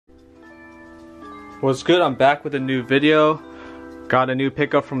What's good? I'm back with a new video. Got a new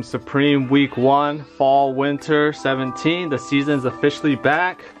pickup from Supreme week 1, fall winter 17. The season's officially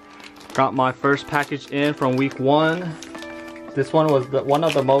back. Got my first package in from week 1. This one was one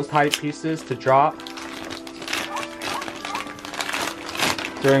of the most hyped pieces to drop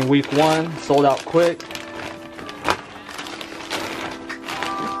during week 1. Sold out quick.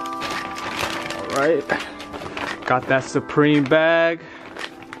 Alright, got that Supreme bag.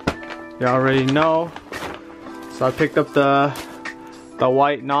 You already know. So I picked up the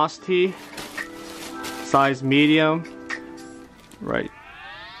white NOS tee, size medium, right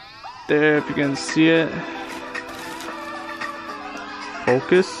there if you can see it.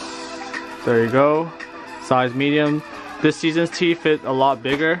 Focus. There you go. Size medium. This season's tee fit a lot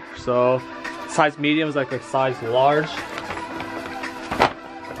bigger, so size medium is like a size large.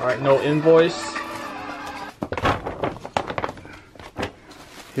 Alright, no invoice.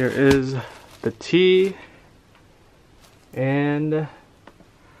 Here is the tee, and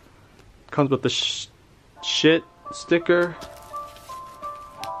comes with the shit sticker,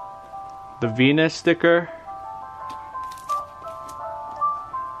 the Venus sticker,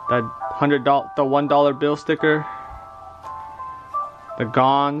 that the $1 bill sticker, the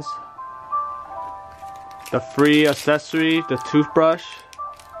Gons, the free accessory, the toothbrush,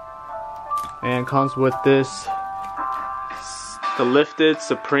 and comes with this, the lifted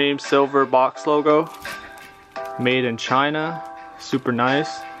Supreme silver box logo, made in China. Super nice.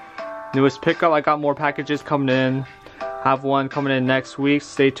 Newest pickup. I got more packages coming in. Have one coming in next week.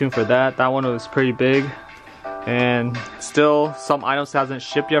 Stay tuned for that. That one was pretty big. And still some items hasn't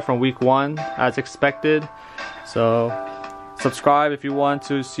shipped yet from week 1 as expected. So subscribe if you want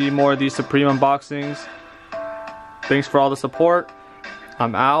to see more of these Supreme unboxings. Thanks for all the support.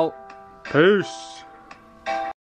 I'm out. Peace.